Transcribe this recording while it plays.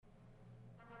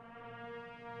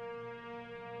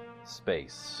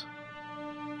space,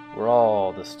 where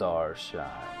all the stars shine.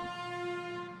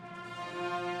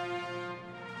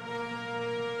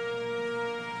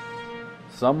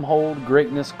 Some hold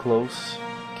greatness close,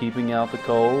 keeping out the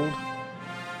cold,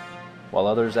 while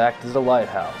others act as a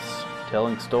lighthouse,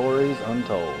 telling stories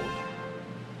untold.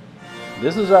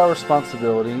 This is our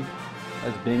responsibility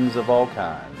as beings of all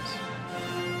kinds,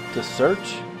 to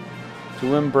search,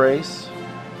 to embrace,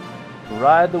 to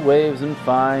ride the waves and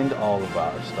find all of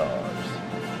our stars.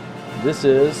 This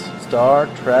is Star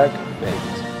Trek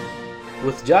Fate.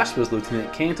 With Joshua's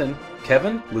Lieutenant Canton,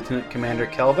 Kevin, Lieutenant Commander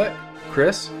Kelvec,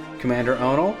 Chris, Commander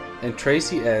Onal, and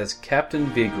Tracy as Captain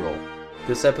Vigral.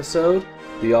 This episode,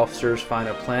 the officers find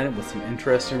a planet with some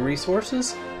interesting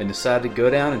resources and decide to go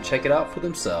down and check it out for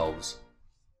themselves.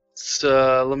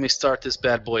 So, let me start this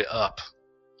bad boy up.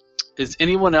 Is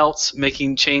anyone else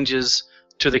making changes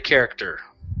to the character?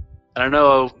 And I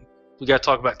know we got to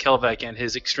talk about Kelvec and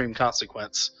his extreme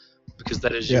consequence, because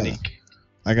that is unique.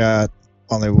 I got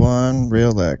only one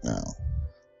real leg now.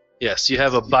 Yes, you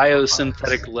have a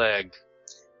biosynthetic leg.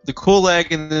 The cool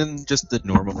leg and then just the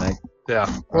normal leg. Yeah.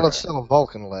 Well, it's still a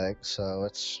Vulcan leg, so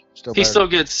it's still. He better. still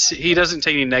gets. He doesn't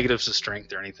take any negatives to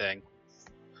strength or anything.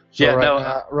 So yeah. right No.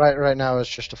 Now, right now it's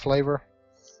just a flavor.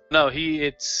 No.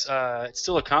 It's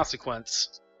still a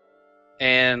consequence,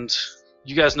 and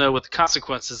you guys know what the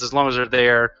consequences. As long as they're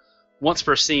there, once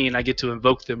per scene, I get to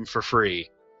invoke them for free.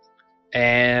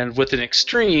 And with an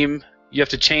extreme, you have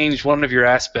to change one of your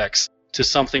aspects to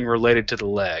something related to the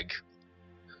leg.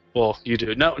 Well, you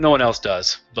do. No one else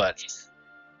does, but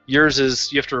yours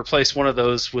is you have to replace one of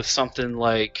those with something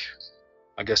like,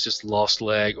 I guess, just lost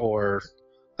leg, or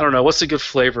I don't know. What's a good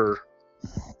flavor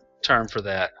term for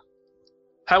that?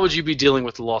 How would you be dealing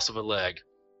with the loss of a leg?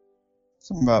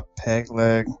 Something about peg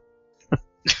leg.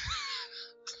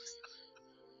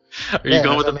 Are you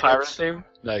going with the pirate theme?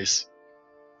 Nice.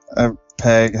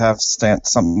 Peg have stand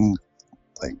something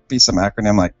like be some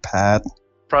acronym like PAD.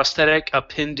 Prosthetic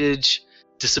appendage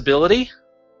disability?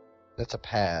 That's a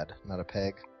pad, not a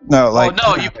peg. No, like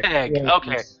oh no, you peg.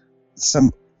 Okay.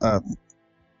 some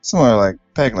similar like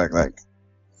peg leg.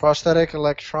 Prosthetic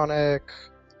electronic.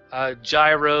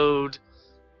 Gyroed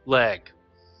leg.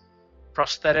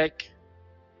 Prosthetic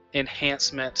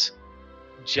enhancement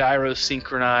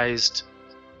gyro-synchronized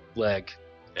leg.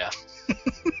 Yeah.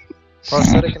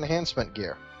 Prosthetic enhancement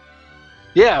gear.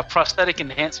 Yeah, prosthetic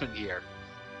enhancement gear.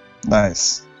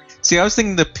 Nice. See, I was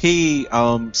thinking the P,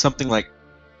 something like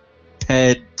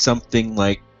ped, something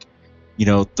like,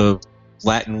 the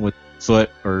Latin with foot,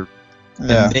 or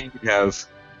Yeah. and then you have.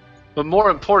 But more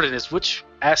important is, which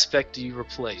aspect do you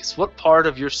replace? What part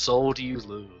of your soul do you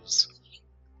lose?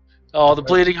 Oh, the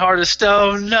bleeding heart of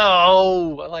stone.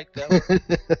 No, I like that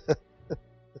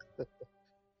one.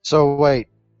 So wait,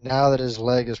 now that his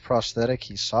leg is prosthetic,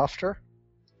 he's softer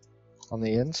on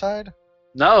the inside?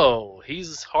 No,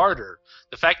 he's harder.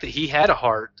 The fact that he had a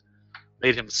heart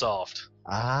made him soft.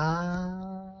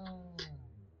 Ah.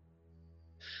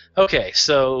 Okay,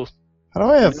 so How do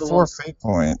I have 4 fate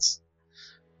points?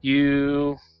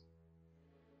 you...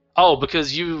 Oh,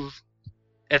 because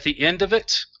at the end of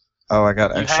it, Oh, I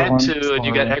got you extra had ones. to, and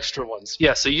you got extra ones.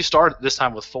 Yeah, so you started this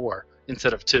time with 4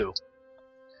 instead of 2.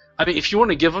 I mean, if you want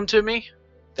to give them to me,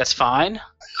 that's fine.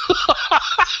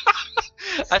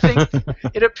 I think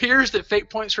it appears that fate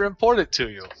points are important to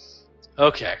you.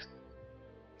 Okay.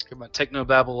 Get my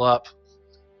technobabble up.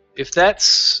 If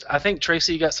that's... I think,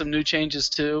 Tracy, you got some new changes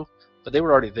too, but they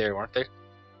were already there, weren't they?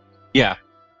 Yeah.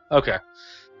 Okay.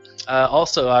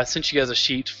 Also, I sent you guys a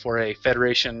sheet for a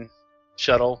Federation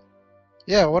shuttle.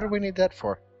 Yeah, what do we need that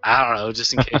for? I don't know,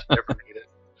 just in case you ever need it.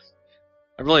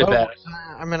 I'm really bad.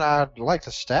 I mean, I'd like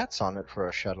the stats on it for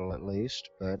a shuttle at least,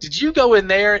 but... Did you go in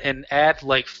there and add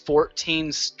like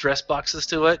 14 stress boxes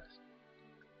to it?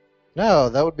 No,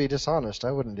 that would be dishonest.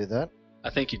 I wouldn't do that. I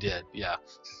think you did, yeah.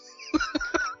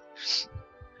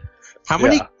 How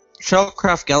many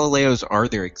shuttlecraft Galileos are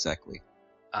there exactly?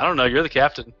 I don't know, you're the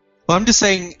captain. Well, I'm just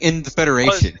saying in the Oh,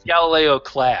 Federation. it's Galileo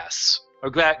class, or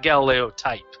Galileo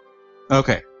type.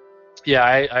 Okay. Yeah,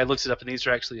 I looked it up, and these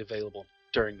are actually available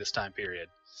during this time period.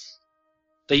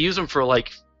 They use them for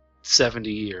like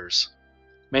 70 years,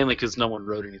 mainly because no one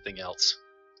wrote anything else.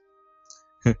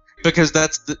 Because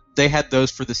they had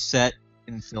those for the set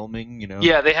and filming,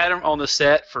 Yeah, they had them on the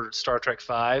set for Star Trek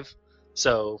V,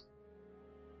 so...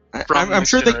 I'm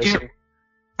sure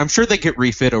they get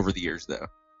refit over the years, though.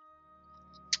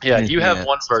 Yeah, you have Yeah.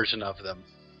 one version of them.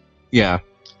 Yeah.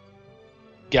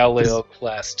 Galileo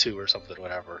Class 2 or something,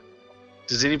 whatever.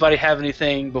 Does anybody have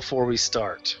anything before we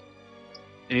start?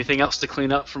 Anything else to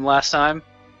clean up from last time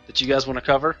that you guys want to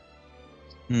cover?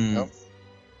 Nope.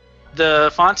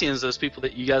 The Fontians, those people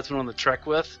that you guys went on the trek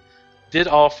with, did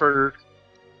offer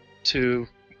to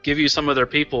give you some of their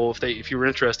people if you were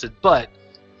interested, but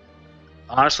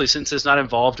honestly, since it's not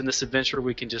involved in this adventure,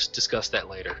 we can just discuss that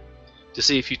later to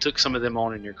see if you took some of them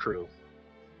on in your crew.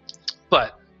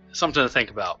 But something to think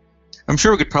about. I'm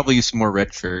sure we could probably use some more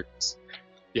red shirts.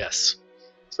 Yes.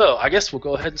 So I guess we'll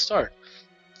go ahead and start.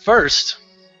 First,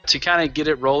 to kind of get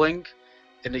it rolling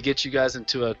and to get you guys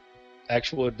into an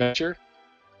actual adventure,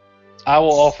 I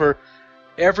will offer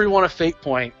everyone a fate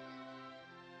point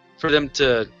for them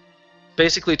to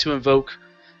basically to invoke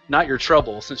not your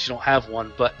trouble, since you don't have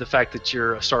one, but the fact that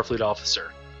you're a Starfleet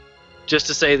officer. Just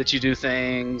to say that you do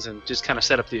things and just kind of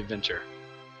set up the adventure.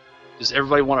 Does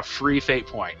everybody want a free fate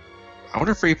point? I want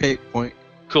a free fate point.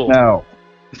 Cool. No.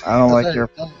 I don't like your...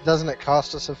 Doesn't it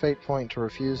cost us a fate point to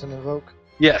refuse and invoke?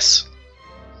 Yes.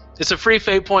 It's a free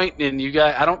fate point, and you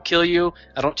guys, I don't kill you.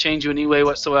 I don't change you in any way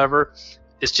whatsoever.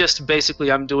 It's just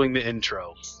basically I'm doing the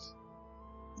intro.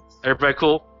 Everybody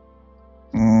cool?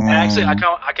 And actually, I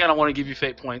kind of want to give you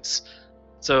fate points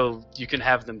so you can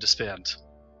have them to spend.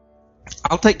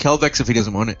 I'll take Kelvex if he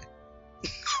doesn't want it.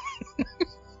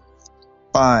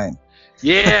 Fine.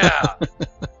 Yeah!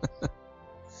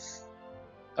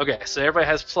 Okay, so everybody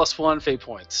has +1 fate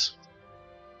points.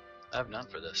 I have none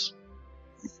for this.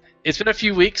 It's been a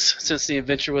few weeks since the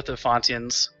adventure with the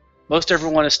Fontians. Most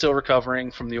everyone is still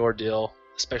recovering from the ordeal,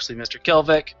 especially Mr.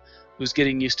 Kelvek, who's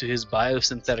getting used to his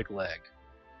biosynthetic leg.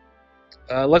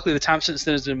 Luckily, the time since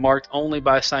then has been marked only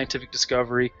by scientific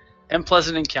discovery and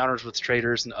pleasant encounters with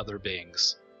traders and other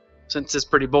beings. Since it's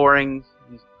pretty boring,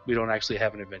 we don't actually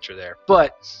have an adventure there.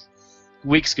 But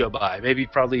weeks go by, maybe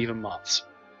probably even months.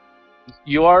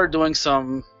 You are doing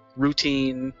some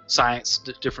routine science,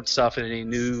 different stuff in a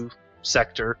new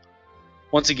sector.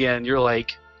 Once again, you're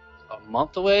like a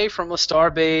month away from a star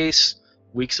base,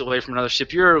 weeks away from another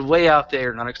ship. You're way out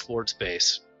there in unexplored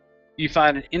space. You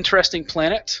find an interesting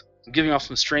planet, giving off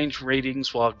some strange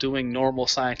readings while doing normal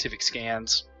scientific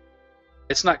scans.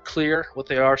 It's not clear what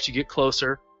they are, so you get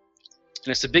closer.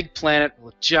 And it's a big planet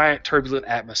with giant turbulent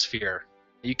atmosphere.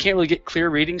 You can't really get clear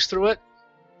readings through it,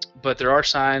 but there are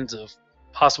signs of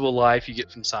possible life you get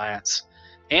from science,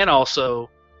 and also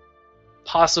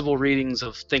possible readings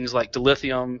of things like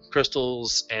dilithium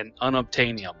crystals and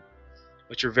unobtainium,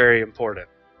 which are very important.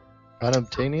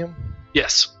 Unobtainium?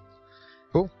 Yes.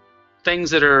 Cool. Things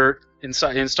that are in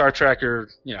Star Trek are,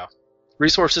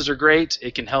 resources are great.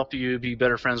 It can help you be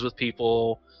better friends with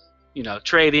people,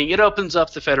 trading. It opens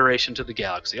up the Federation to the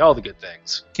galaxy, all the good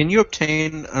things. Can you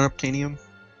obtain unobtainium?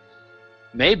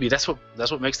 Maybe. That's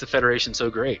what makes the Federation so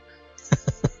great.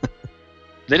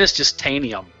 Then it's just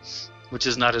tanium, which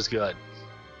is not as good.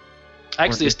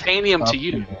 Actually, it's tanium to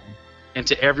you, and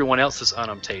to everyone else it's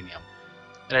unobtainium.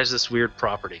 It has this weird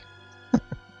property.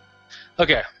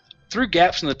 Okay. Through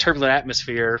gaps in the turbulent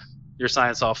atmosphere, your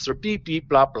science officer, beep, beep,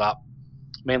 blop, blop,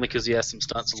 mainly because he has some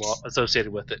stunts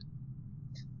associated with it.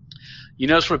 You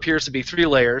notice what appears to be 3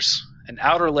 layers, an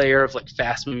outer layer of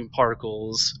fast-moving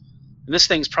particles, and this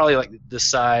thing's probably the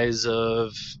size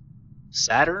of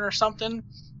Saturn or something,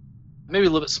 maybe a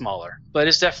little bit smaller, but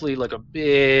it's definitely a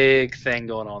big thing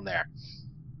going on there.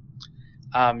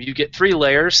 You get 3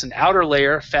 layers, an outer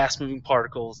layer, fast-moving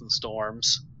particles and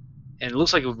storms, and it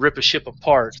looks like it would rip a ship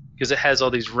apart because it has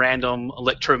all these random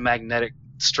electromagnetic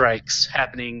strikes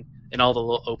happening in all the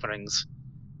little openings.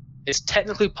 It's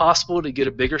technically possible to get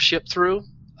a bigger ship through,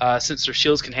 since their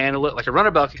shields can handle it. Like a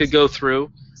runabout could go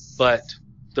through, but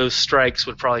those strikes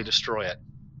would probably destroy it.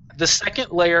 The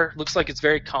second layer looks like it's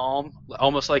very calm,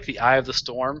 almost like the eye of the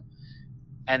storm.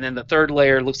 And then the third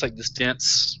layer looks like this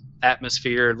dense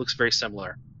atmosphere. It looks very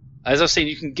similar. As I was saying,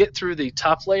 you can get through the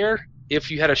top layer if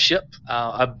you had a ship,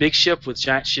 a big ship with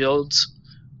giant shields.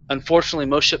 Unfortunately,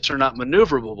 most ships are not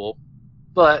maneuverable,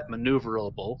 but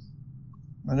maneuverable.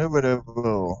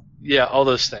 Maneuverable. Yeah, all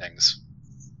those things.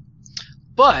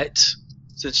 But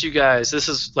since you guys, this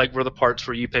is where the parts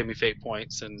where you pay me fate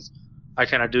points, and I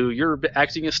kind of do, you're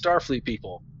acting as Starfleet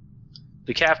people.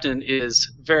 The captain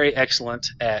is very excellent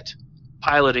at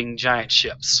piloting giant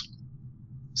ships.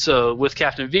 So with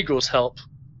Captain Vigral's help,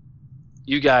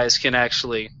 you guys can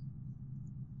actually,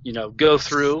 go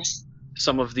through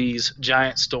some of these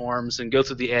giant storms and go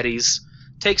through the eddies,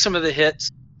 take some of the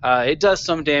hits. It does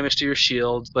some damage to your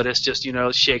shield, but it's just,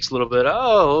 it shakes a little bit.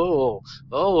 Oh,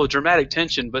 dramatic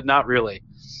tension, but not really.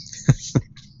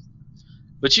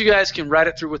 But you guys can ride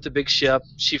it through with the big ship.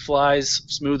 She flies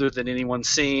smoother than anyone's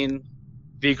seen.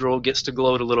 Vigral gets to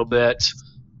gloat a little bit,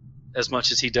 as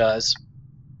much as he does.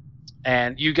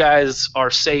 And you guys are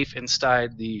safe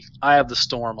inside the eye of the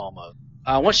storm almost.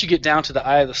 Once you get down to the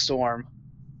eye of the storm,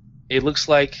 it looks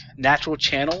like natural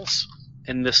channels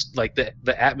in this, like the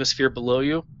atmosphere below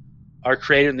you, are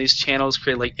created, and these channels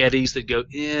create like eddies that go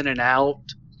in and out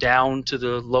down to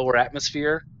the lower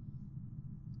atmosphere.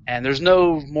 And there's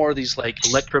no more of these like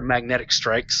electromagnetic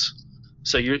strikes.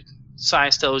 So your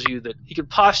science tells you that he could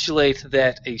postulate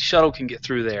that a shuttle can get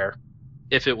through there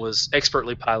if it was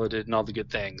expertly piloted and all the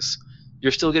good things.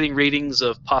 You're still getting readings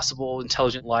of possible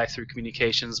intelligent life through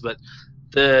communications, but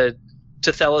the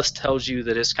Tethellus tells you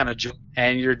that it's kind of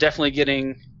and you're definitely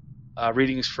getting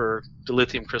readings for the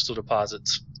lithium crystal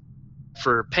deposits.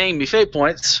 For paying me fate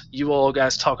points, you all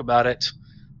guys talk about it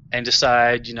and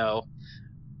decide,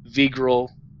 Vigral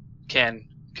can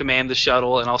command the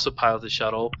shuttle and also pilot the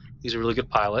shuttle. He's a really good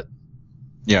pilot.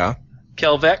 Yeah.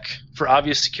 Kelvek, for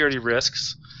obvious security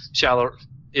risks,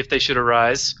 if they should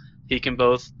arise, he can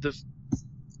both.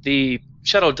 The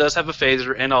shuttle does have a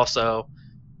phaser, and also,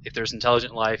 if there's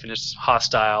intelligent life and it's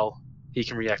hostile, he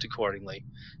can react accordingly.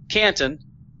 Canton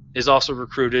is also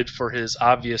recruited for his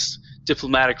obvious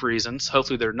diplomatic reasons.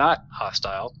 Hopefully they're not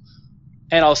hostile.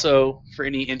 And also for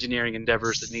any engineering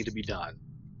endeavors that need to be done,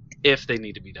 if they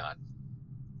need to be done.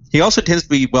 He also tends to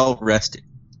be well rested,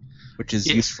 which is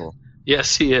useful.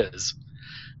 Yes, he is.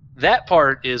 That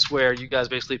part is where you guys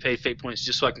basically pay fate points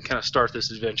just so I can kind of start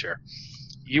this adventure.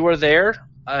 You are there.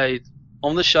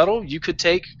 On the shuttle, you could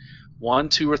take 1,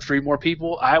 2, or 3 more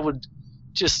people. I would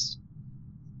just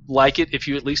like it if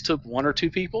you at least took 1 or 2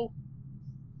 people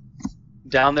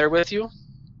down there with you.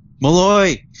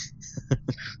 Malloy!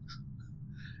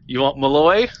 You want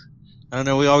Malloy? I don't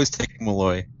know, we always take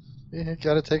Malloy. Yeah,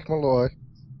 gotta take Malloy.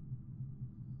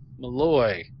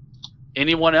 Malloy.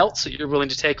 Anyone else that you're willing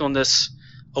to take on this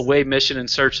away mission in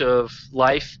search of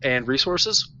life and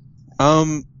resources?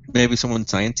 Maybe someone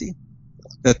sciencey?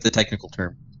 That's the technical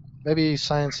term. Maybe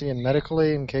sciencey and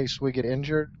medically in case we get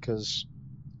injured, because,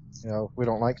 we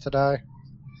don't like to die.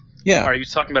 Yeah. Are you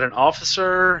talking about an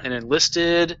officer, an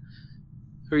enlisted?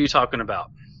 Who are you talking about?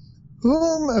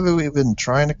 Whom have we been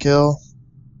trying to kill?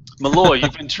 Malloy.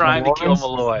 You've been trying to kill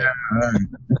Malloy? Malloy.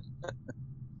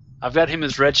 I've got him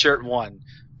as Red Shirt 1.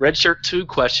 Red Shirt 2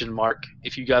 question mark,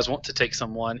 if you guys want to take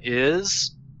someone,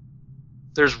 is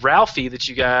there's Ralphie that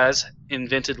you guys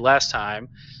invented last time.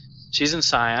 She's in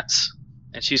science,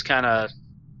 and she's kind of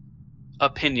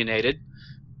opinionated.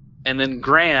 And then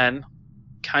Gran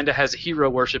kind of has a hero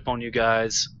worship on you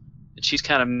guys, and she's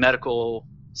kind of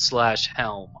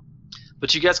medical/helm.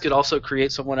 But you guys could also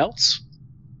create someone else.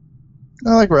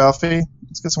 I like Ralphie.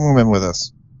 Let's get some women with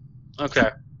us. Okay.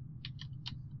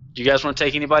 Do you guys want to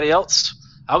take anybody else?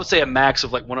 I would say a max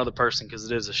of like one other person because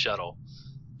it is a shuttle.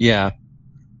 Yeah.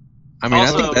 I mean,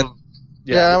 Also, I think that...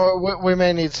 Yeah, we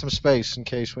may need some space in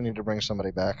case we need to bring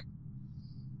somebody back.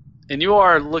 And you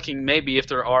are looking maybe if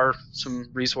there are some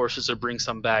resources to bring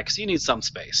some back, because you need some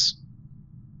space.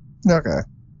 Okay.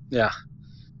 Yeah.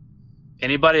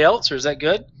 Anybody else, or is that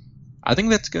good? I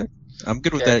think that's good. I'm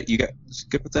good with that. You guys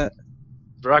good with that?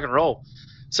 Rock and roll.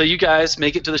 So you guys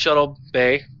make it to the shuttle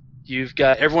bay. You've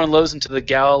got everyone loads into the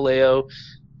Galileo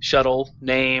shuttle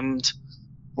named.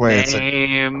 Wait, I thought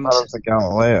it was a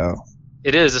Galileo.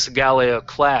 It is. It's a Galileo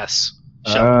class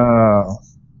shuttle.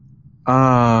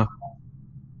 Oh.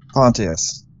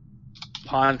 Pontius.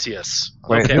 Pontius.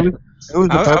 Wait, Okay. who was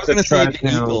the I pope was gonna that say tried the to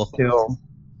eagle. kill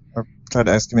or tried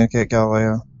to excommunicate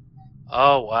Galileo?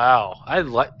 Oh wow.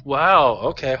 Wow.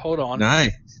 Okay, hold on.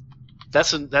 Nice.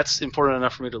 That's important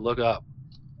enough for me to look up.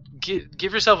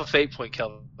 Give yourself a fate point,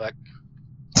 Kelbeck.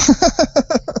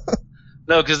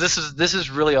 No, because this is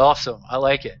really awesome. I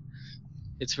like it.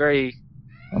 It's very.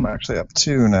 I'm actually up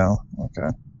 2 now. Okay.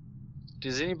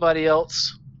 Does anybody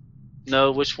else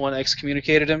know which one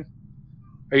excommunicated him?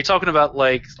 Are you talking about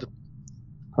like the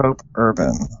Pope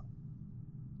Urban.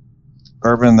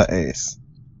 Urban the 8th.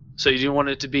 So you do want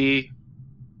it to be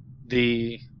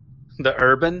the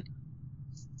Urban?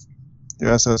 The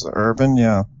USS Urban,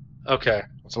 yeah. Okay.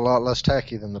 It's a lot less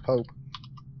tacky than the Pope.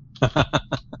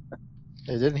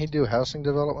 Hey, didn't he do housing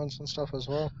developments and stuff as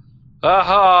well?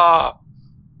 Aha!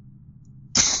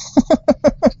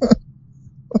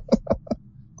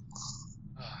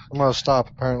 I'm gonna stop.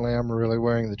 Apparently, I'm really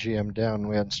wearing the GM down.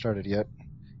 We hadn't started yet.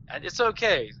 It's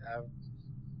okay.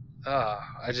 I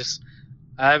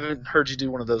haven't heard you do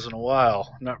one of those in a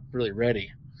while. I'm not really ready.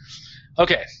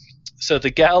 Okay, so the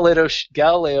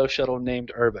Galileo shuttle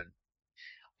named Urban.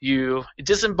 You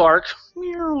disembark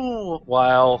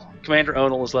while Commander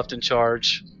Onal is left in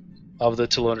charge of the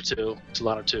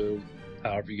Talona 2,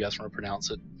 however you guys want to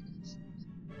pronounce it.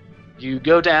 You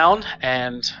go down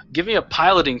and give me a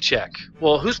piloting check.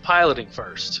 Well, who's piloting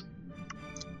first?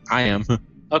 I am.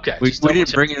 Okay. We just double didn't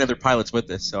check. bring any other pilots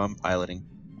with us, so I'm piloting.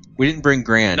 We didn't bring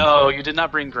Gran. No, you did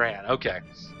not bring Gran. Okay.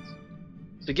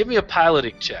 So give me a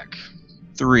piloting check.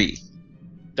 3.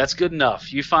 That's good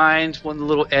enough. You find one of the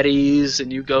little eddies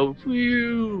and you go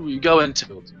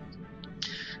into it.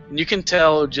 And you can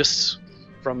tell just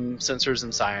from sensors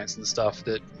and science and stuff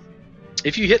that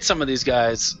if you hit some of these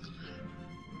guys,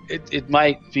 it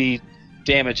might be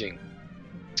damaging.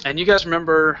 And you guys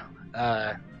remember,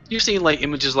 you've seen like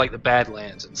images like the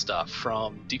Badlands and stuff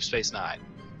from Deep Space Nine.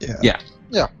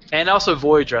 Yeah. And also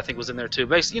Voyager, I think, was in there too.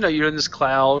 Basically, you're in this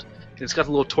cloud and it's got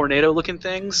the little tornado-looking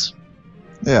things.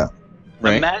 Yeah.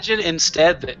 Right. Imagine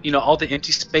instead that, all the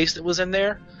empty space that was in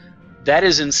there, that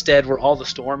is instead where all the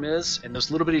storm is, and those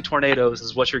little bitty tornadoes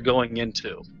is what you're going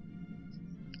into.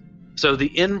 So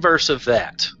the inverse of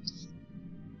that,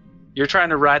 you're trying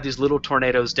to ride these little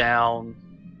tornadoes down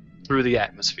through the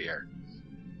atmosphere,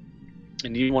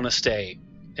 and you want to stay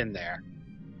in there.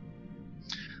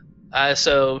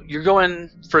 So you're going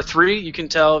for 3. You can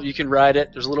tell you can ride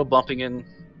it. There's a little bumping and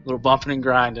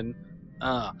grinding,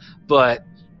 but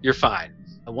you're fine.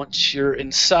 Once you're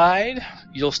inside,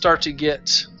 you'll start to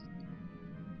get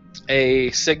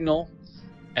a signal,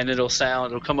 and it'll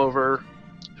come over.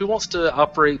 Who wants to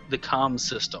operate the comm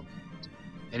system?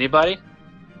 Anybody?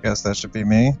 Guess that should be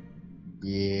me.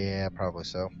 Yeah, probably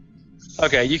so.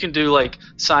 Okay, you can do like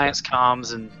science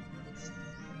comms and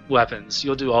weapons.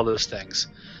 You'll do all those things.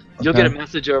 You'll get a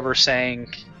message over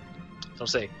saying, it'll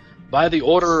say, by the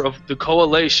order of the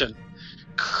coalition,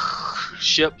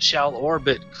 ship shall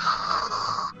orbit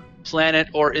planet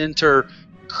or enter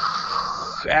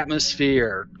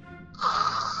atmosphere.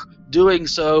 Doing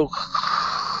so.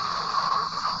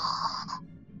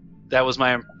 That was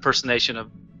my impersonation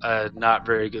of a not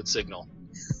very good signal.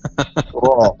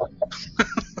 Cool.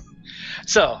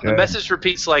 So the Good. message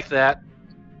repeats like that.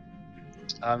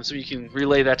 So you can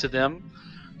relay that to them.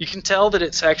 You can tell that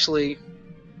it's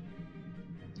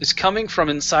coming from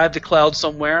inside the cloud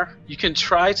somewhere. You can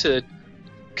try to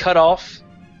cut off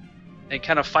and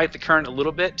kind of fight the current a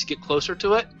little bit to get closer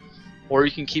to it, or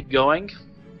you can keep going.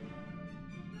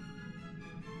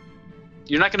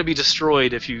 You're not going to be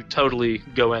destroyed if you totally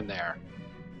go in there.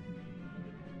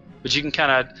 But you can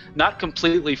kind of not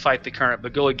completely fight the current,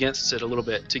 but go against it a little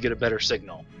bit to get a better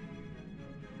signal.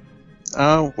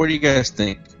 What do you guys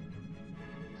think?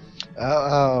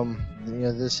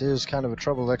 This is kind of a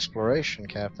troubled exploration,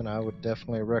 Captain. I would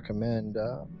definitely recommend.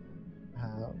 I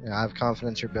have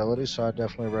confidence in your abilities, so I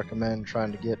definitely recommend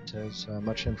trying to get as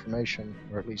much information,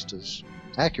 or at least as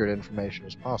accurate information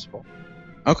as possible.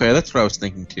 Okay, that's what I was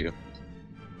thinking too.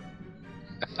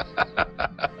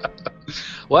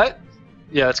 What?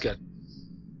 Yeah, that's good.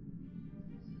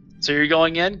 So you're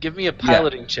going in? Give me a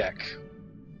piloting check.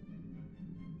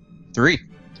 3.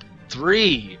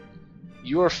 3.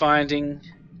 You are finding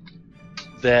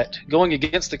that going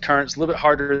against the current is a little bit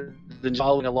harder than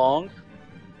following along.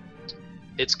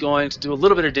 It's going to do a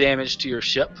little bit of damage to your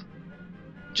ship.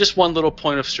 Just one little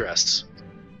point of stress.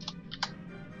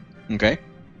 Okay.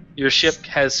 Your ship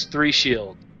has 3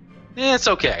 shield. It's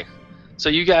okay. So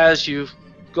you guys, you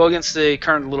go against the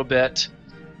current a little bit.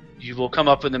 You will come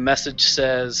up and the message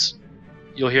says,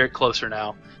 you'll hear it closer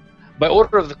now. By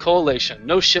order of the Coalition,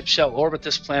 no ship shall orbit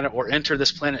this planet or enter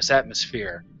this planet's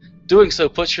atmosphere. Doing so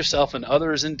puts yourself and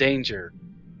others in danger.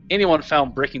 Anyone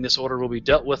found breaking this order will be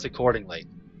dealt with accordingly.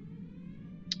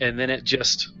 And then it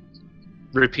just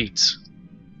repeats.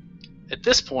 At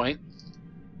this point,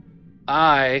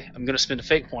 I am going to spend a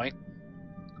fate point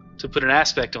to put an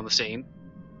aspect on the scene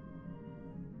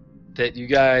that you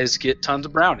guys get tons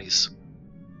of brownies.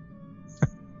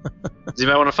 Does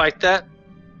anybody want to fight that?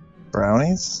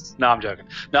 Brownies? No, I'm joking.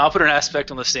 No, I'll put an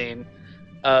aspect on the scene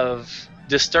of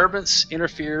disturbance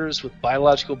interferes with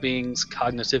biological beings'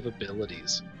 cognitive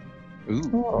abilities. Ooh.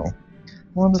 Oh,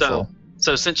 wonderful.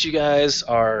 So since you guys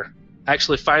are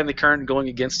actually fighting the current and going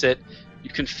against it, you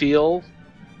can feel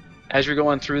as you're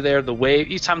going through there, the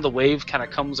wave, each time the wave kind of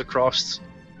comes across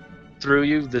through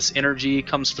you, this energy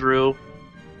comes through,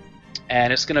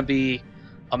 and it's going to be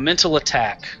a mental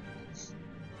attack.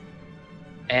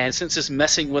 And since it's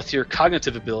messing with your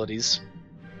cognitive abilities,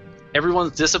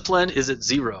 everyone's discipline is at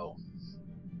 0.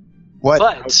 What?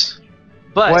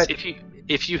 But What?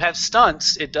 if you have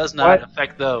stunts, it does not What?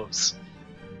 affect those.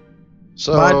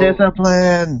 So, My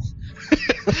discipline!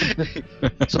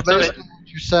 so basically, what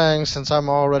you're saying, since I'm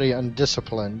already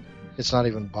undisciplined, it's not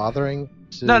even bothering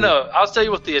to... No, I'll tell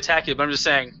you what the attack is, but I'm just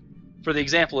saying, for the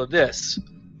example of this,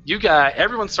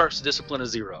 everyone starts to discipline at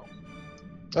 0.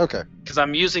 Okay. Because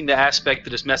I'm using the aspect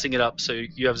that is messing it up, so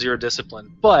you have 0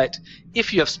 discipline. But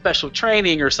if you have special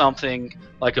training or something,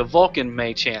 like a Vulcan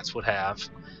may chance would have,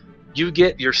 you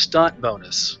get your stunt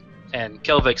bonus. and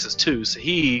Kelvex is 2, so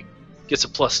he gets a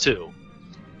 +2,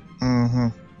 Mm-hmm.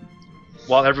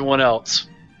 while everyone else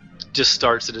just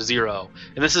starts at a 0.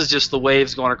 And this is just the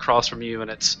waves going across from you, and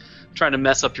it's trying to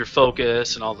mess up your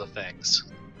focus and all the things.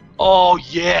 Oh,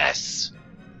 yes!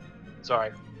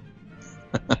 Sorry.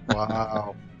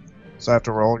 Wow. So I have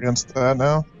to roll against that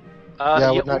now? Yeah,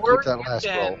 I would not or keep that you last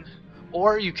can- roll.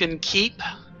 Or you can keep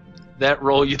that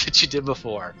roll that you did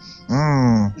before.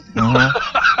 Mm-hmm.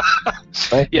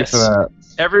 Thank Yes. you for that.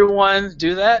 Everyone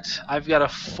do that. I've got a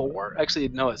 4. Actually,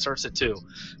 no, it starts at 2.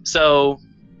 So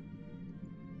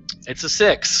it's a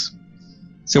 6.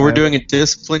 So we're doing a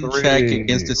discipline check 3.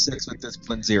 against a 6 with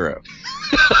discipline 0.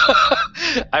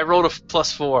 I rolled a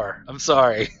 +4. I'm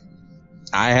sorry.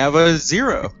 I have a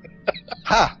 0.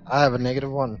 Ha! I have a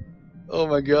 -1. Oh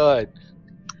my god.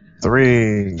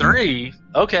 3. 3?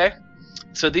 Okay.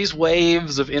 So these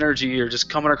waves of energy are just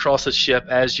coming across the ship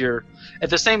as you're, at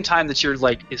the same time that you're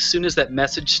like, as soon as that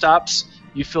message stops,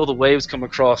 you feel the waves come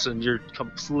across and you're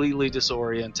completely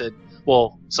disoriented.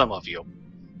 Well, some of you.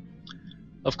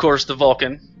 Of course, the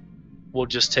Vulcan will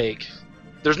just take,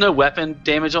 there's no weapon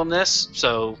damage on this,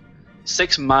 so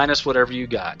 6 minus whatever you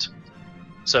got.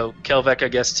 So Kelvec, I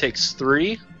guess, takes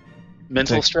 3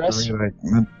 mental Take stress. 3,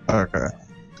 okay.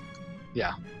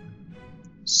 Yeah.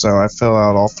 So I fill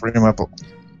out all 3 of my...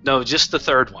 No, just the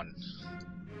third one.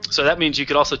 So that means you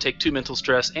could also take 2 mental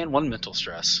stress and 1 mental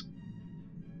stress.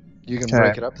 You can Okay.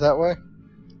 break it up that way?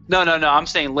 No, I'm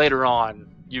saying later on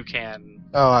you can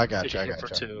Oh, I got take you. I it for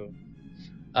got you. 2.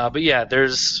 But yeah,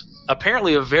 there's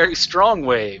apparently a very strong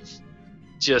wave.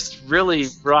 Just really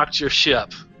rocked your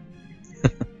ship.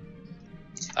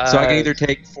 So I can either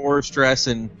take 4 stress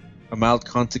and a mild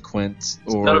consequence,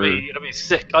 or it'll be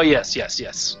sick. Oh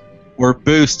yes. or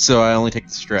boost, so I only take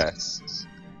the stress.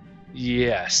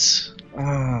 Yes.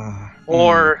 Ah.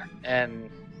 Or and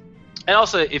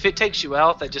also if it takes you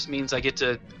out, that just means I get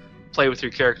to play with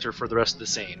your character for the rest of the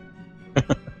scene.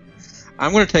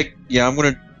 I'm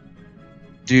gonna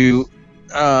do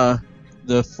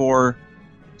the 4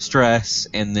 stress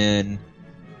and then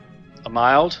A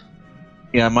mild.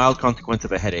 a mild consequence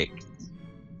of a headache.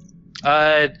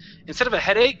 Instead of a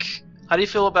headache, how do you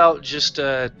feel about just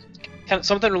kind of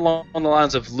something along the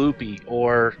lines of loopy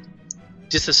or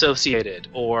disassociated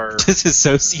or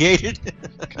Disassociated.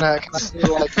 Can I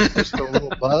do like just a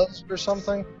little buzz or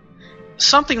something?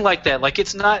 something like that? Like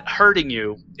it's not hurting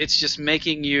you; it's just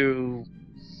making you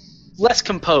less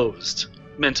composed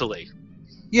mentally.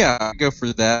 Yeah, I'll go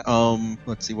for that.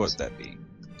 Let's see, what would that be?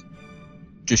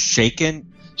 Just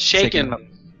shaken? Shaken, up.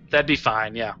 that'd be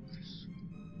fine. Yeah.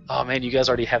 Oh man, you guys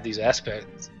already have these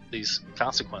aspects, these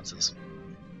consequences.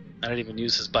 I didn't even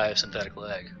use his biosynthetic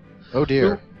leg. Oh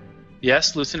dear.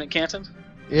 Yes, Lieutenant Canton?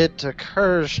 It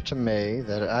occurs to me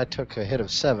that I took a hit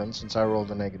of 7 since I rolled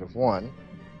a -1.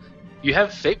 You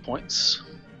have fate points.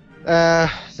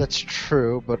 That's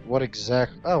true, but what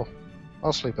exact... Oh,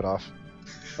 I'll sleep it off.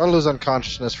 I'll lose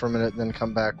unconsciousness for a minute and then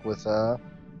come back with,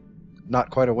 not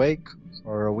quite awake,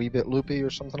 or a wee bit loopy, or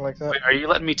something like that. Wait, are you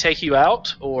letting me take you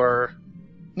out, or...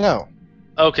 No.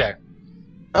 Okay.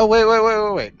 Oh,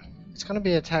 wait. It's going to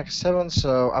be attack 7,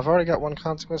 so I've already got 1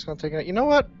 consequence going to take it out. You know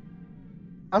what?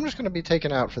 I'm just going to be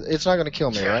taken out for... It's not going to kill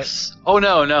me, right? Yes. Oh,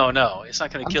 no. It's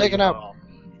not going to I'm kill you taken at out. all.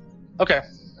 Okay.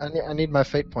 I need my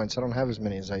fate points. I don't have as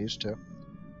many as I used to.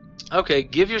 Okay,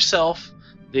 give yourself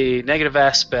the negative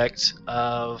aspect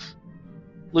of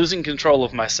losing control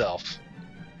of myself.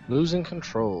 Losing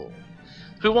control.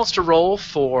 Who wants to roll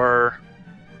for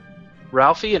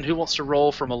Ralphie, and who wants to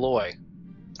roll for Malloy?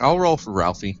 I'll roll for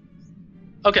Ralphie.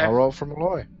 Okay. I'll roll for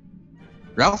Malloy.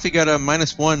 Ralphie got a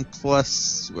 -1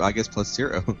 plus, well, I guess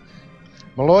 +0.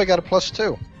 Malloy got a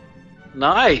 +2.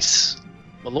 Nice.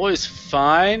 Malloy's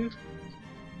fine.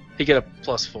 He get a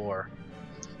 +4.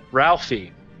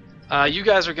 Ralphie, you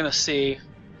guys are gonna see,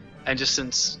 and just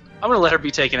since I'm gonna let her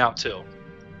be taken out too,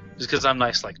 just because I'm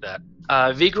nice like that.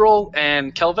 Vigril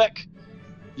and Kelvec,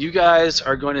 you guys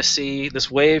are going to see this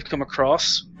wave come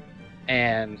across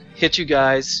and hit you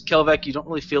guys. Kelvec, you don't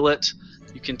really feel it.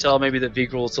 You can tell maybe that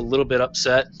Vigril is a little bit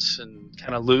upset and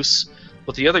kind of loose,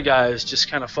 but the other guys just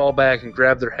kind of fall back and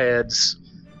grab their heads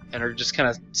and are just kind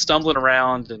of stumbling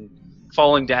around and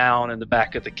falling down in the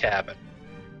back of the cabin.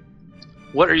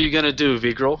 What are you going to do,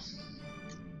 Vigril?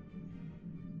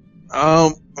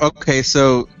 Okay,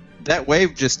 so that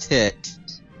wave just hit,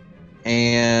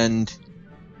 and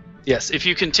Yes, if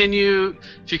you continue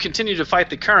to fight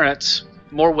the current,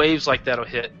 more waves like that will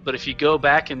hit. But if you go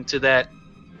back into that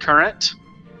current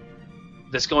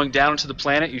that's going down into the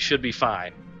planet, you should be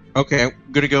fine. okay, I'm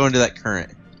gonna go into that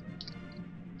current.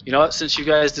 You know what? Since you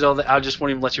guys did all that, I just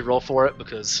won't even let you roll for it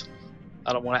because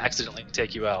I don't want to accidentally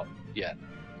take you out yet.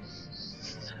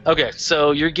 Okay,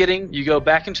 so you go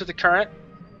back into the current.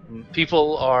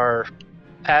 People are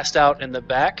passed out in the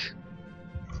back.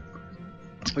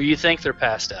 Or you think they're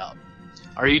passed out.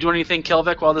 Are you doing anything,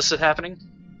 Kelvik, while this is happening?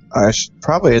 I should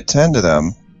probably attend to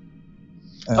them.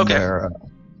 And Okay.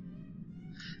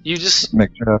 You just... make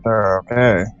sure that they're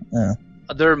okay. Yeah.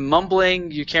 They're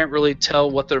mumbling. You can't really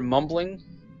tell what they're mumbling.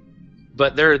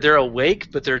 But they're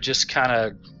awake, but they're just kind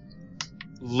of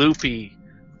loopy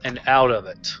and out of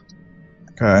it.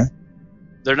 Okay.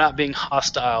 They're not being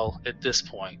hostile at this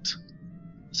point.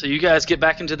 So you guys get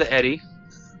back into the eddy.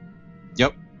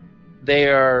 Yep. They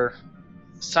are...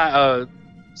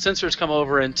 sensors come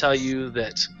over and tell you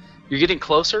that you're getting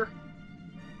closer,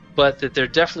 but that there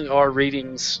definitely are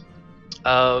readings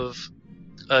of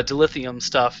dilithium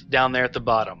stuff down there at the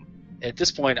bottom. At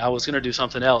this point, I was going to do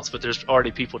something else, but there's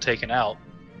already people taken out.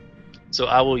 So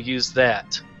I will use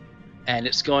that. And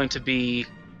it's going to be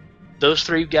those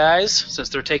 3 guys, since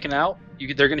they're taken out,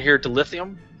 they're going to hear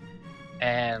dilithium,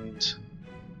 and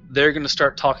they're going to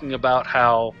start talking about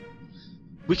how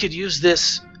we could use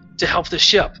this to help the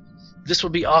ship. This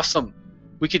would be awesome.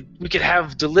 We could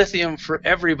have dilithium for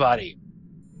everybody.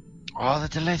 All the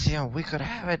dilithium, we could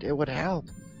have it. It would help.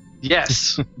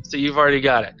 Yes. So you've already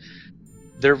got it.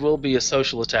 There will be a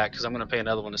social attack, because I'm going to pay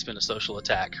another one to spend a social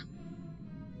attack.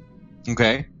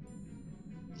 Okay.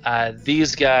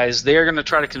 These guys, they're going to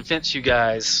try to convince you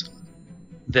guys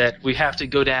that we have to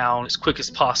go down as quick as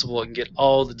possible and get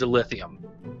all the dilithium.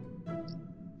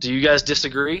 Do you guys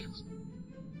disagree?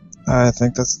 I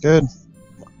think that's good.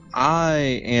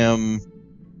 I am...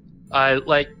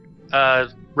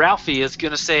 Ralphie is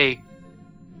going to say,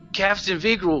 Captain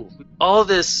Vigral, all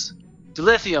this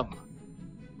dilithium,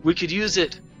 we could use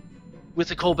it with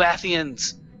the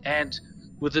Kolbathians and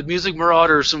with the Music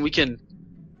Marauders, and we can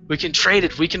trade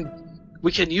it. We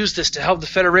can use this to help the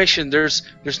Federation. There's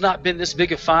not been this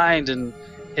big a find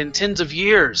in tens of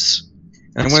years.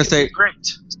 And I'm going to say,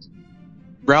 great.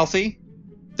 Ralphie,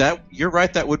 you're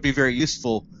right. That would be very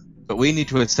useful, but we need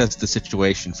to assess the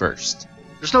situation first.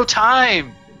 There's no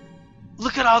time.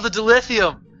 Look at all the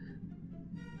dilithium.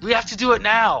 We have to do it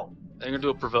now. I'm going to do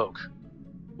a provoke,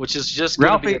 which is just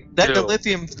Ralphie, that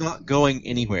dilithium's not going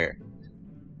anywhere.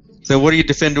 So what do you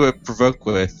defend to a provoke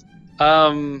with?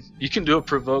 You can do a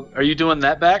provoke. Are you doing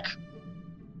that back?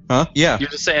 Huh? Yeah. You're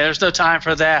just saying there's no time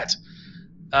for that.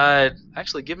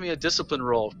 Actually, give me a discipline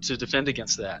roll to defend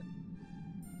against that.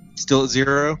 Still at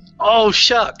 0? Oh,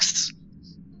 shucks.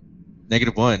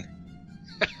 -1.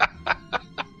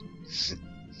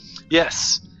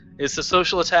 Yes. It's a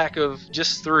social attack of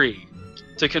just 3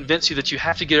 to convince you that you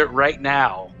have to get it right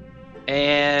now.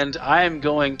 And I'm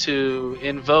going to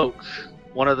invoke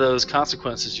one of those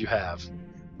consequences you have.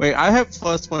 Wait, I have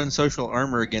 +1 social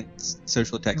armor against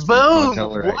social attacks. Boom!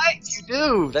 What? You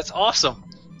do? That's awesome.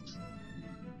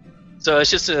 So it's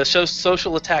just a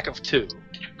social attack of 2,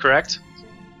 correct?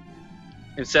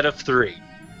 Instead of 3.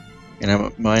 And I'm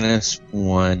at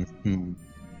 -1.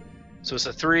 So it's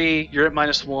a 3, you're at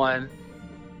 -1.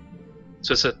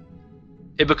 So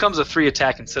it becomes a 3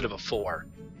 attack instead of a 4.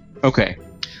 Okay.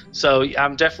 So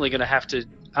I'm definitely going to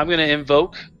I'm going to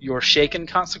invoke your shaken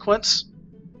consequence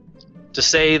to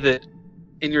say that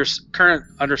in your current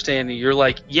understanding, you're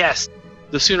like, yes,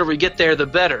 the sooner we get there, the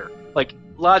better. Like,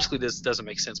 logically this doesn't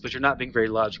make sense, but you're not being very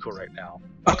logical right now.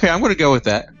 Okay, I'm going to go with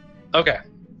that. Okay.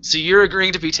 So you're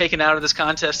agreeing to be taken out of this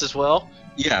contest as well?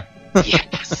 Yeah.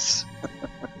 Yes!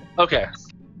 Okay.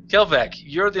 Kelvek,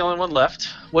 you're the only one left.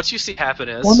 What you see happen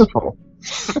is... Wonderful.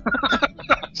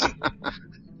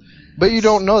 But you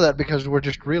don't know that because we're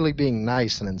just really being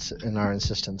nice in our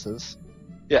insistences.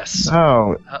 Yes.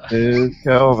 Now it's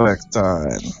Kelvik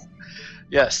time.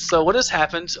 Yes, so what has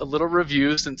happened, a little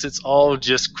review since it's all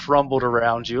just crumbled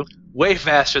around you, way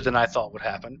faster than I thought would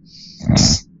happen.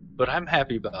 But I'm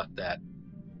happy about that.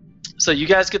 So you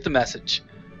guys get the message.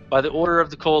 By the order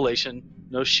of the Coalition,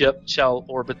 no ship shall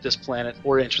orbit this planet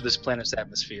or enter this planet's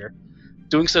atmosphere.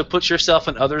 Doing so puts yourself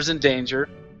and others in danger.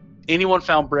 Anyone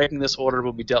found breaking this order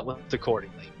will be dealt with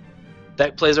accordingly.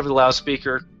 That plays over the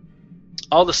loudspeaker.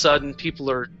 All of a sudden, people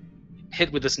are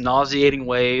hit with this nauseating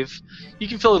wave. You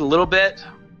can feel it a little bit,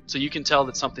 so you can tell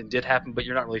that something did happen, but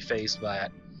you're not really fazed by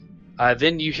it.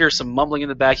 Then you hear some mumbling in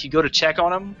the back. You go to check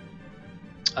on them.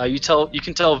 You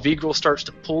can tell Vigral starts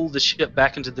to pull the ship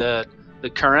back into the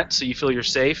current, so you feel you're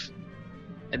safe.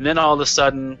 And then all of a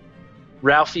sudden,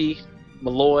 Ralphie,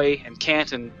 Malloy, and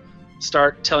Canton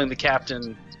start telling the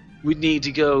captain, we need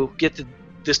to go get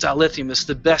this dilithium. It's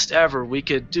the best ever. We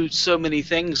could do so many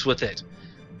things with it.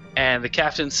 And the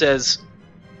captain says,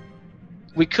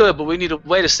 we could, but we need to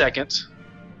wait a second.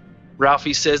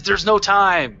 Ralphie says, "There's no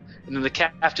time," and then the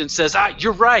captain says,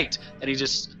 "You're right," and he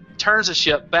just turns the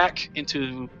ship back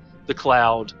into the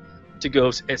cloud to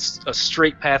go a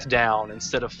straight path down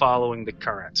instead of following the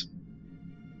current.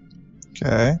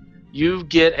 Okay. You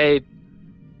get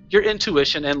your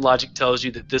intuition and logic tells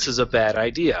you that this is a bad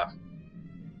idea.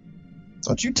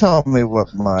 Don't you tell me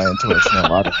what my intuition and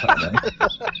logic tell me.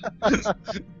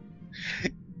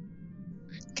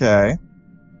 Okay.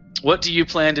 What do you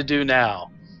plan to do now?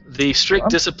 The strict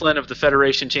discipline of the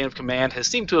Federation chain of command has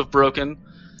seemed to have broken,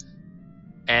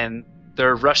 and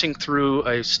they're rushing through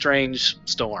a strange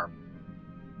storm.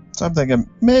 So I'm thinking,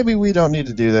 maybe we don't need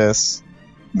to do this.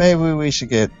 Maybe we should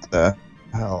get the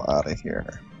hell out of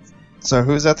here. So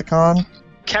who's at the con?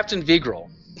 Captain Vigral.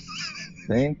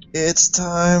 Think it's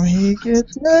time he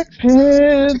gets neck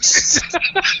pinched.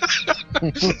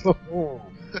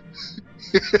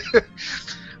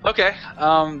 Okay,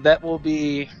 that will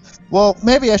be... Well,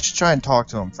 maybe I should try and talk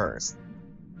to him first.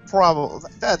 Probably.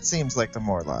 That seems like the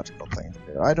more logical thing to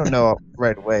do. I don't know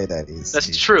right away that he's...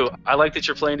 That's true. I like that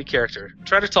you're playing the character.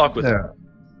 Try to talk with him.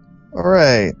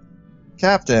 Alright.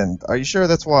 Captain, are you sure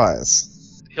that's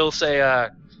wise? He'll say,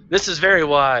 "This is very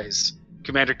wise,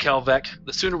 Commander Kelvec.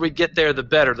 The sooner we get there, the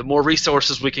better. The more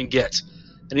resources we can get."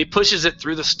 And he pushes it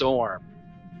through the storm.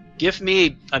 Give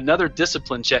me another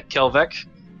discipline check, Kelvec,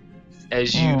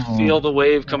 as you feel the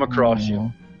wave come across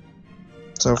you.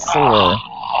 So 4.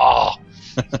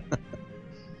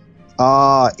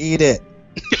 Eat it.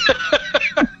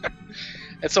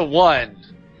 It's a 1.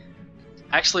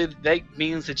 Actually, that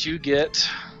means that you get...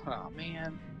 Oh,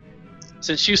 man.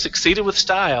 Since you succeeded with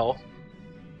style,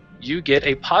 you get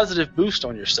a positive boost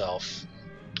on yourself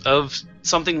of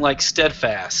something like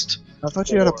steadfast. I thought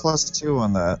you had a +2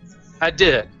 on that. I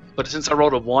did, but since I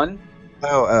rolled a 1...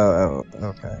 Oh,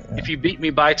 okay. Yeah. If you beat me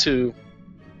by 2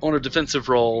 on a defensive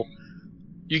roll,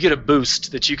 you get a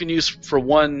boost that you can use for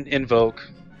 1 invoke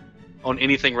on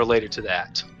anything related to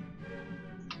that.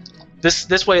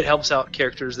 This way it helps out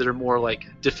characters that are more like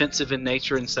defensive in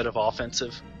nature instead of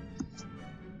offensive.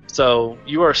 So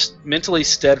you are mentally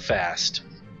steadfast.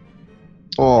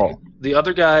 Oh. The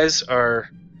other guys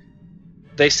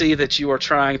they see that you are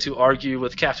trying to argue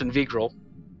with Captain Vigral.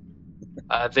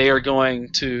 They are going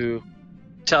to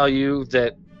tell you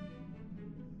that,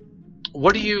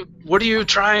 what are you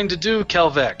trying to do,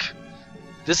 Kelvec?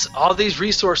 All these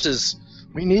resources.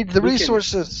 We need the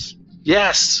resources.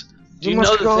 Yes. Do you know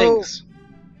must the go. things?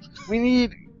 We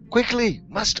need quickly.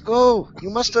 Must go. You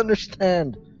must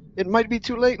understand. It might be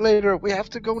too late later. We have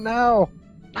to go now.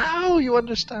 Now you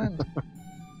understand.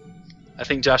 I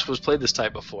think Joshua's played this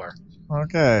type before.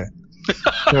 Okay.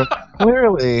 So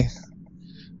clearly,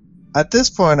 at this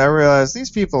point, I realize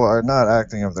these people are not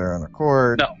acting of their own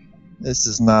accord. No. This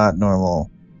is not normal.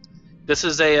 This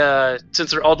is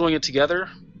since they're all doing it together,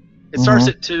 it starts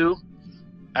at 2.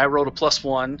 I rolled a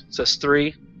 +1, so that's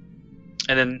 3.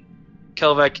 And then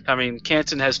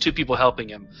Canton has 2 people helping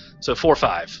him, so 4,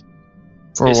 5.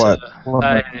 For it's what?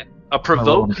 A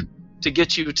provoke to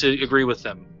get you to agree with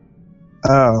them.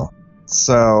 Oh,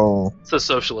 so... It's a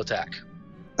social attack.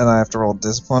 And I have to roll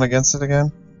discipline against it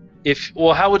again?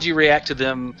 How would you react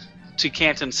to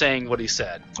Canton saying what he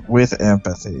said? With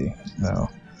empathy, no.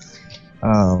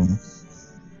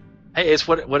 Hey, it's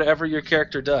whatever your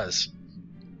character does.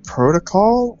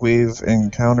 Protocol? We've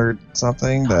encountered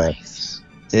something Nice.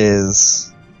 that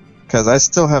is... Because I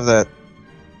still have that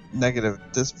negative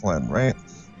discipline, right?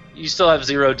 You still have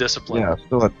 0 discipline. Yeah,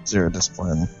 still at 0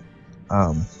 discipline.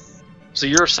 So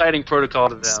you're citing protocol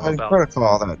to them Citing about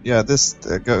protocol that, yeah, this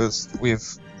goes... We've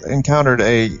encountered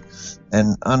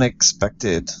an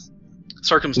unexpected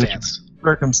circumstance.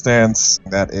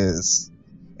 That is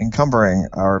encumbering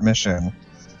our mission.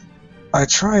 I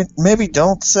tried, maybe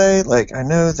don't say, I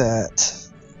know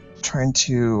that trying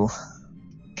to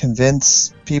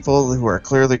convince people who are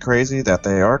clearly crazy that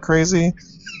they are crazy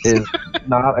is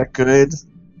not a good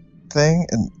thing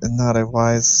and not a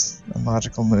wise and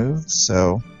logical move,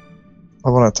 so I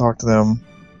want to talk to them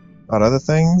about other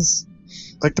things.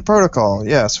 Like the protocol,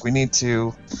 yes, we need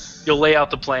to... You'll lay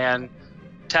out the plan.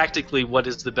 Tactically, what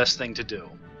is the best thing to do?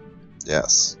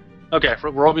 Yes. Okay,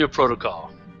 roll me a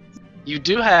protocol. You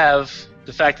do have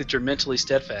the fact that you're mentally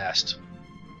steadfast.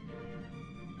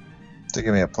 To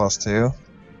give me a +2?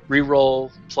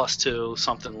 Reroll +2,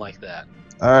 something like that.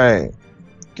 Alright.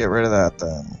 Get rid of that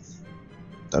then.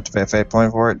 Do I have to pay a fate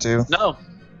point for it too? No.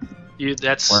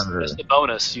 That's the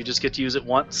bonus. You just get to use it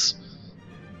once.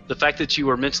 The fact that you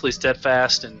are mentally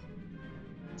steadfast and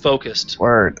focused.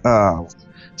 Word. Oh.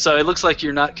 So it looks like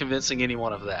you're not convincing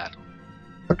anyone of that.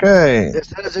 Okay. Yes,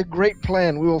 that is a great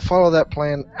plan. We will follow that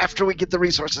plan after we get the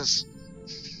resources.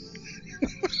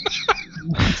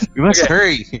 We must Okay.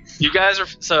 hurry. You guys are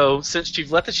so since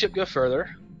you've let the ship go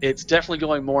further, it's definitely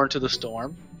going more into the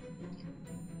storm.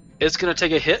 It's going to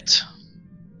take a hit.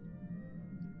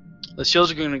 The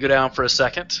shields are going to go down for a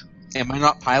second. Am I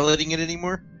not piloting it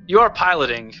anymore? You are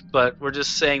piloting, but we're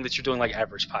just saying that you're doing like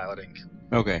average piloting.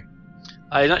 Okay.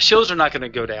 Shields are not going to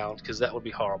go down because that would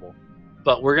be horrible.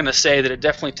 But we're going to say that it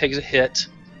definitely takes a hit,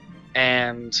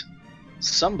 and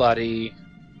it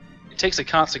takes a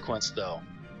consequence though.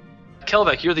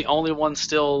 Kelvek, you're the only one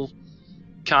still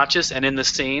conscious and in the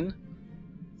scene.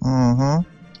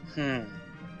 Mm-hmm.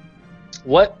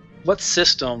 What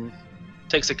system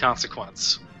takes a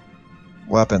consequence?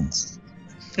 Weapons.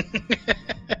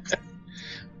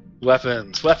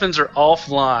 Weapons. Weapons are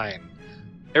offline.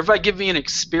 Everybody give me an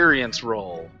experience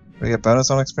roll. Do we get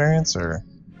bonus on experience, or?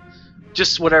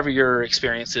 Just whatever your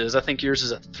experience is. I think yours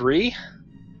is a 3.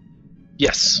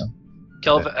 Yes.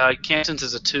 Canton's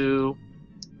is a 2.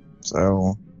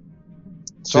 So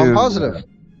I'm two. positive.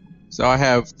 So I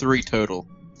have 3 total.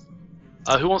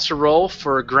 Who wants to roll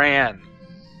for Gran?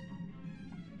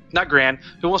 Not Gran.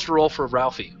 Who wants to roll for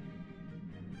Ralphie?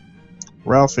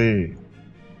 Ralphie.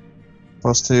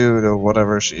 +2 to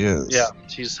whatever she is. Yeah,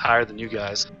 she's higher than you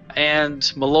guys.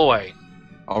 And Malloy.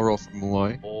 I'll roll for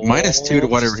Malloy. Oh, -2 to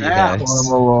whatever he snap. has.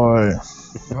 Malloy.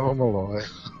 Oh, Malloy.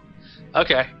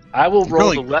 Okay, I will You're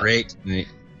roll rolling the great tonight.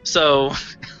 So,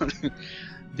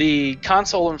 the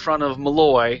console in front of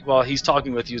Malloy, while he's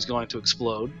talking with you, is going to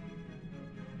explode.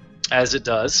 As it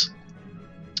does.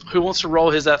 Who wants to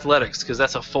roll his athletics? Because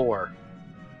that's a 4.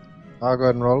 I'll go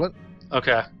ahead and roll it.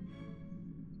 Okay.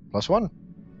 +1.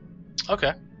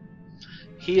 Okay.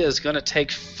 He is going to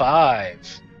take 5.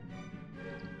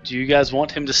 Do you guys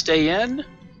want him to stay in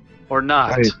or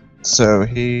not? Wait. So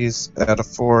he's at a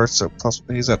 4, so plus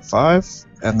he's at 5,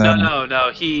 and then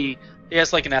No. He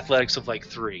has like an athletics of like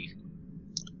 3. He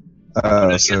so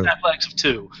has an athletics of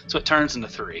 2, so it turns into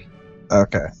 3.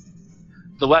 okay.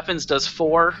 The weapons does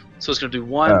 4, so it's going to do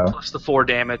 1 Oh. plus the 4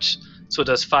 damage, so it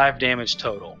does 5 damage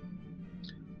total.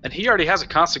 And he already has a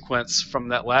consequence from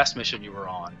that last mission you were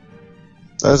on.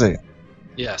 Does he?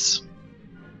 Yes.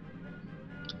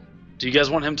 Do you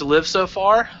guys want him to live so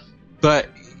far? But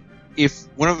if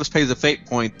one of us pays a fate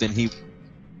point, then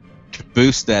to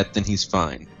boost that, then he's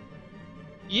fine.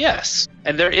 Yes.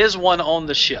 And there is one on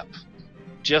the ship.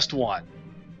 Just one.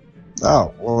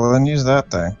 Oh, well then use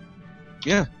that thing.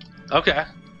 Yeah. Okay.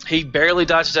 He barely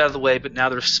dodges out of the way, but now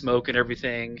there's smoke and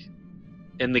everything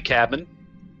in the cabin.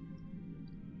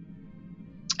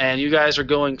 And you guys are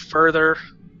going further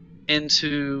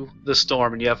into the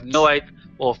storm, and you have no idea.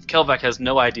 Well, Kelvek has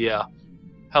no idea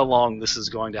how long this is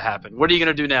going to happen. What are you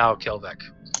going to do now, Kelvek?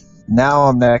 Now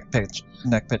I'm neck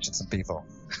pitching some people.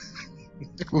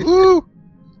 Woohoo!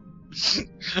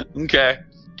 Okay.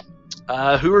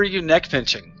 Who are you neck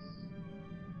pinching?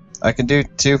 I can do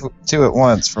two at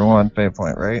once for 1 fate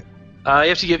point, right? You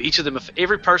have to give each of them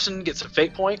every person gets a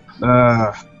fate point.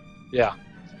 Yeah.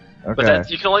 But Okay.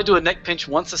 you can only do a neck pinch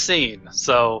once a scene.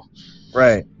 So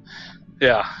Right.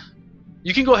 yeah,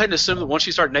 you can go ahead and assume that once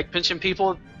you start neck pinching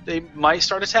people, they might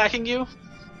start attacking you.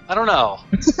 I don't know.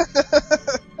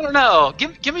 I don't know.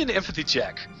 Give me an empathy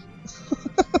check.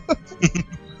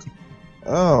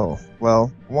 Oh,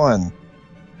 well, 1.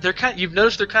 You've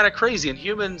noticed they're kind of crazy, and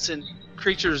humans and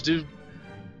creatures do.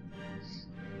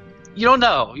 You don't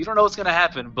know. You don't know what's going to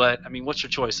happen, but I mean, what's your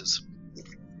choices?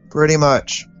 Pretty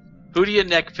much. Who do you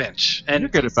neck pinch? You're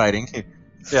And good at fighting.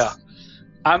 yeah,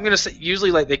 I'm gonna say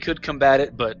usually like they could combat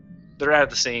it, but they're out of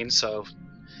the scene, so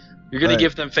you're gonna Right.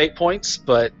 give them fate points.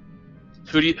 But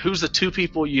who's the 2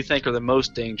 people you think are the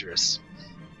most dangerous?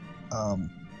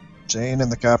 Jane and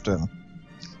the captain.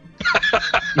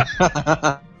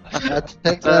 I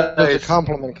take that as Nice. a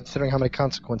compliment considering how many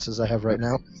consequences I have right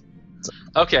now.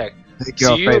 Okay, Take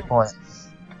So your fate point.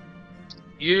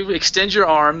 you extend your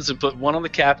arms and put one on the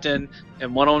captain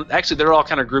and one on. Actually, they're all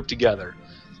kind of grouped together.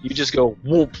 You just go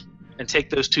whoop and take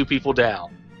those 2 people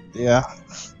down. Yeah.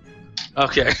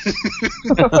 Okay.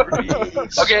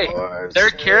 Okay, their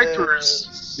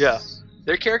characters. Yeah,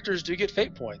 their characters do get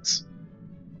fate points.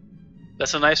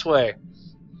 That's a nice way.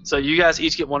 So you guys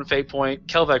each get 1 fate point.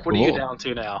 Kelvek, what are you Cool. down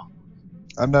to now?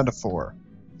 I'm down to 4.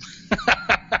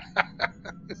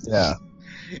 Yeah.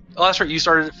 Oh, that's right. You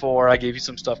started at 4. I gave you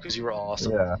some stuff because you were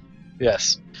awesome. Yeah.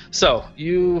 Yes. So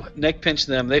you neck pinch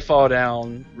them. They fall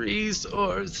down.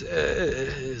 Resources.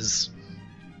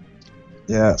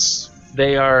 Yes.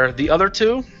 They are the other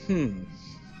 2.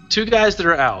 2 guys that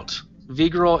are out.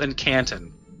 Vigral and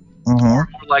Canton. Mm-hmm. More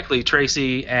likely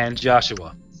Tracy and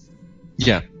Joshua.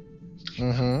 Yeah.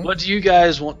 Mm-hmm. What do you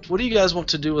guys want? What do you guys want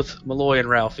to do with Malloy and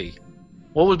Ralphie?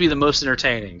 What would be the most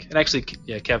entertaining? And actually,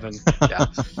 yeah, Kevin, yeah,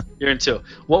 you're in too.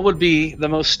 What would be the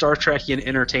most Star Trekian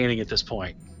entertaining at this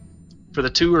point for the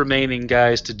two remaining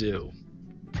guys to do?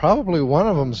 Probably one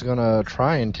of them's gonna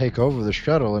try and take over the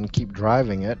shuttle and keep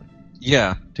driving it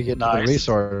Yeah. to get to Nice. the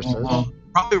resources.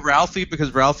 Probably Ralphie,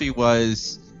 because Ralphie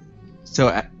was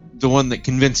the one that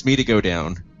convinced me to go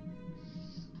down.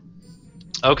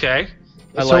 Okay,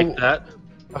 I So- like that.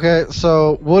 Okay,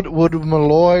 so would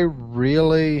Malloy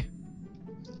really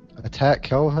attack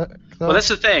Kelvin? Well, that's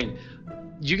the thing.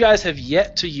 You guys have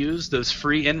yet to use those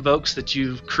free invokes that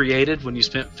you created when you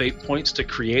spent fate points to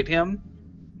create him.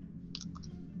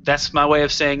 That's my way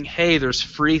of saying, hey, there's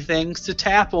free things to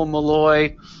tap on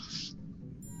Malloy.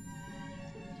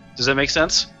 Does that make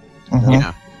sense? Mhm.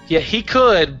 Yeah. Yeah, he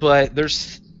could, but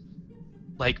there's,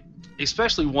 like,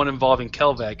 especially one involving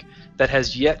Kelvek that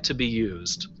has yet to be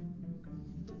used.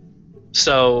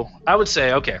 So I would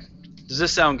say, okay, does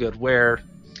this sound good? Where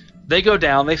they go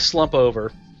down, they slump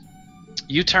over.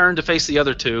 You turn to face the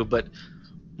other two, but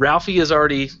Ralphie has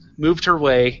already moved her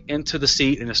way into the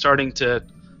seat and is starting to,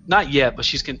 not yet, but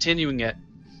she's continuing it.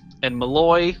 And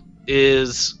Malloy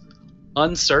is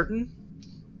uncertain.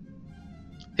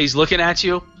 He's looking at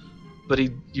you, but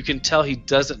you can tell he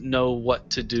doesn't know what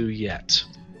to do yet.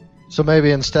 So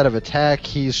maybe instead of attack,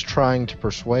 he's trying to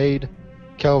persuade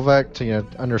Kelvek to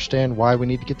understand why we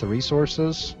need to get the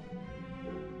resources.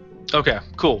 Okay,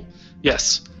 cool.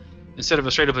 Yes. Instead of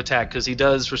a straight up attack, because he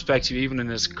does respect you even in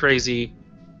this crazy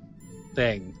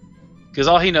thing. Because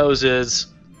all he knows is,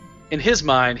 in his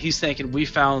mind, he's thinking we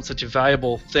found such a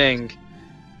valuable thing,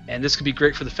 and this could be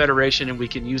great for the Federation, and we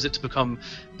can use it to become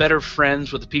better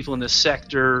friends with the people in this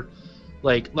sector,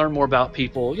 like learn more about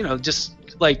people, just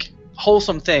like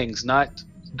wholesome things, not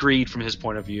greed from his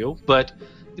point of view, but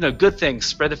good things.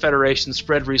 Spread the Federation,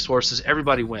 spread resources,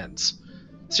 everybody wins.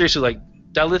 Seriously, like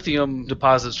dilithium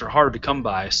deposits are hard to come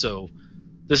by, so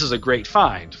this is a great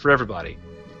find for everybody.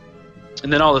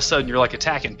 And then all of a sudden you're like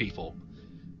attacking people.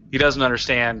 He doesn't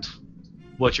understand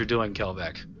what you're doing,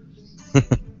 Kelvek.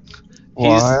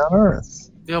 Why on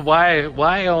Earth?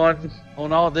 Why on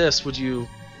all this would you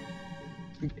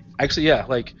actually, yeah,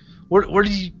 like what are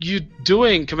you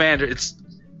doing, Commander?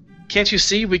 Can't you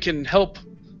see we can help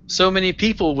so many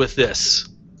people with this?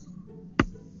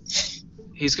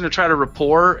 He's gonna try to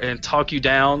rapport and talk you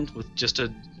down with just a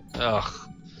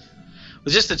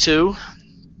two,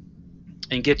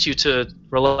 and get you to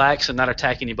relax and not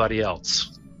attack anybody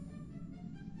else.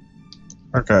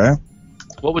 Okay.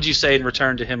 What would you say in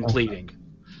return to him pleading?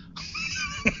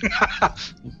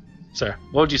 Sir,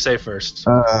 what would you say first?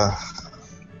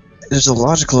 It's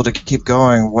illogical to keep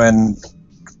going when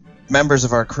members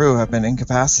of our crew have been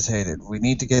incapacitated. We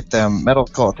need to get them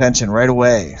medical attention right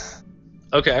away.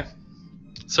 Okay.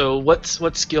 So what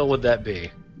skill would that be?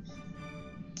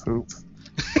 Poop.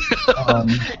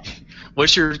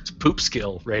 What's your poop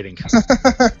skill rating?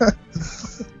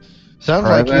 Sounds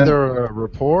like Private. either a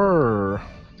rapport or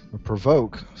a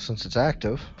provoke, since it's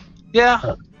active.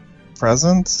 Yeah,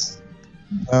 Presence?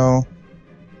 No.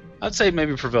 I'd say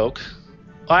maybe provoke.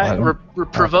 I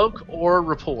don't- Provoke or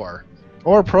rapport.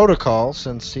 Or protocol,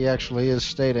 since he actually is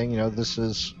stating, this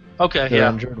is Okay, they're yeah.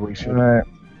 injured. We should. Right.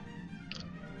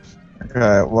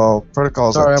 Okay, well,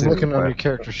 protocol's Sorry, up I'm too, looking on but- your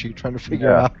character sheet trying to figure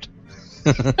Yeah. out.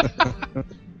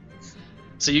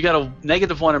 So you got a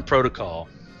 -1 in protocol.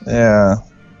 Yeah.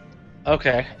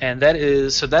 Okay, and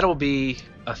that'll be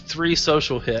a 3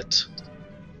 social hit.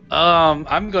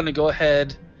 I'm going to go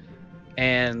ahead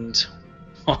and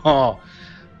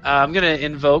I'm going to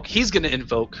invoke. He's going to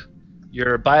invoke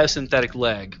your biosynthetic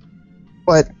leg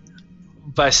What?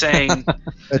 by saying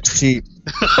That's cheap.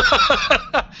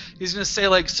 he's going to say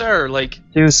like, "Sir, like."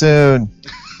 Too soon.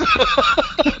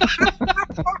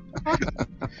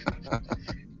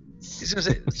 He's going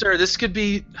to say, "Sir, this could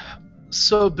be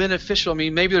so beneficial. I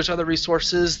mean, maybe there's other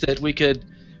resources that we could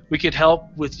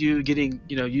help with you getting,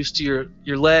 used to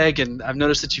your leg, and I've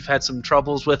noticed that you've had some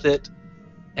troubles with it,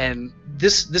 and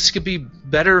this could be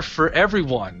better for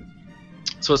everyone."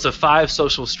 So it's a 5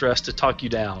 social stress to talk you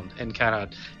down and kind of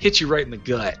hit you right in the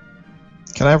gut.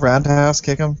 Can I roundhouse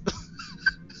kick him?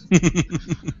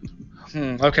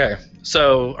 Okay.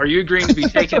 So are you agreeing to be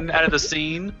taken out of the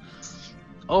scene?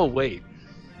 Oh, wait.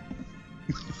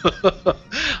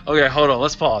 Okay, hold on.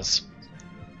 Let's pause.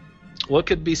 What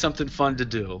could be something fun to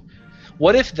do?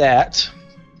 What if that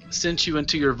sent you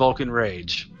into your Vulcan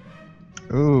rage?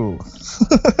 Ooh.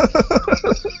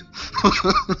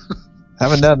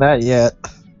 Haven't done that yet.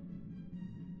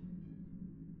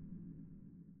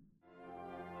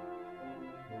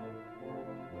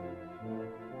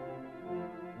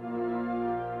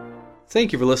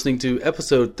 Thank you for listening to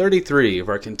episode 33 of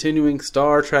our continuing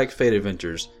Star Trek Fate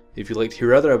Adventures. If you'd like to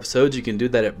hear other episodes, you can do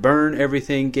that at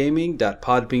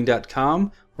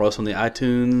burneverythinggaming.podbean.com. We're also on the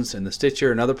iTunes and the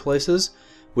Stitcher and other places.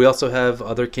 We also have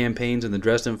other campaigns in the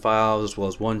Dresden Files, as well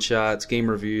as one-shots, game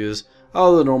reviews,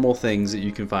 all the normal things that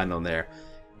you can find on there.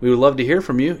 We would love to hear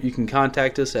from you. You can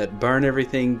contact us at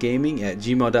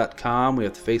burneverythinggaming@gmail.com. We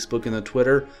have the Facebook and the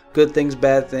Twitter. Good things,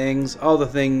 bad things, all the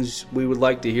things we would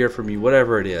like to hear from you,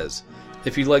 whatever it is.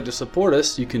 If you'd like to support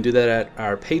us, you can do that at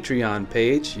our Patreon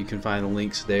page. You can find the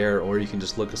links there, or you can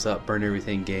just look us up, Burn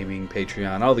Everything Gaming,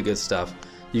 Patreon, all the good stuff.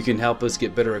 You can help us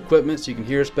get better equipment so you can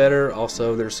hear us better.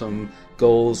 Also, there's some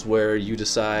goals where you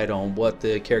decide on what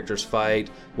the characters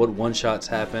fight, what one-shots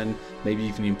happen. Maybe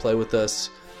you can even play with us.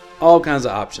 All kinds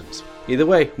of options. Either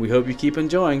way, we hope you keep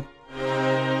enjoying.